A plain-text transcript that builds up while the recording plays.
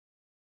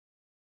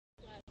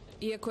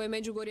Iako je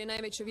Međugorje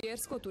najveće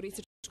vjersko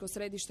turističko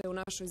središte u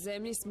našoj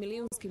zemlji s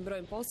milijunskim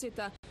brojem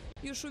posjeta,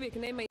 još uvijek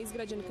nema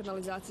izgrađen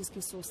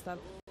kanalizacijski sustav.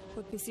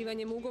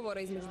 Potpisivanjem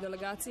ugovora između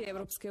delegacije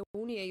Europske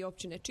unije i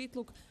općine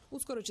Čitluk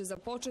uskoro će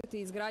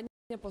započeti izgradnja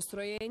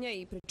postrojenja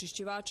i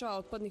prečišćivača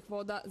otpadnih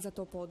voda za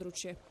to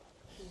područje.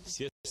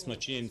 Svjesno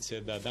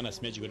činjenice da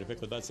danas Međugorje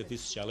preko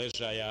 20.000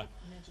 ležaja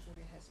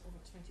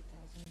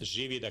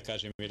živi, da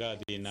kažem, i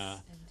radi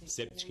na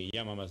septičkim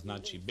jamama,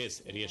 znači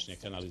bez riječne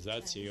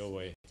kanalizacije, i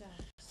ovo je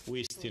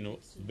uistinu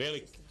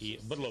velik i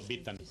vrlo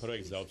bitan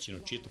projekt za općinu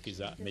Čitluk i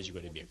za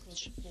Međugorje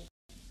Bjeković.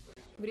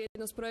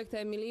 Vrijednost projekta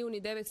je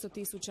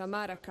 1.900.000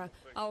 maraka,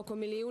 a oko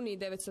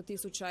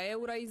 1.900.000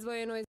 eura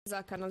izdvojeno je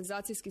za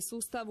kanalizacijski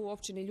sustav u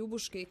općini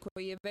Ljubuški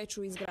koji je već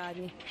u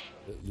izgradnji.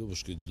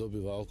 Ljubuški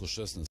dobiva oko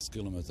 16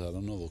 km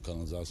novog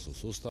kanalizacijskog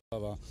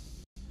sustava.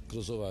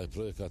 Kroz ovaj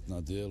projekat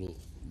na dijelu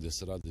gdje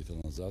se radi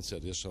kanalizacija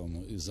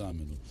rješavamo i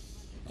zamjenu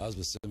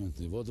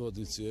azbest-cementnih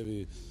vodovodnih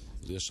cijevi,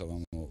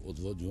 rješavamo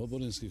odvodnju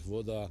oborinskih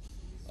voda,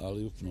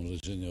 ali i ukupno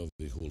uređenje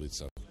ovih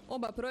ulica.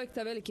 Oba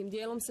projekta velikim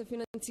dijelom se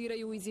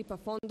finansiraju iz IPA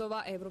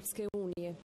fondova Europske unije.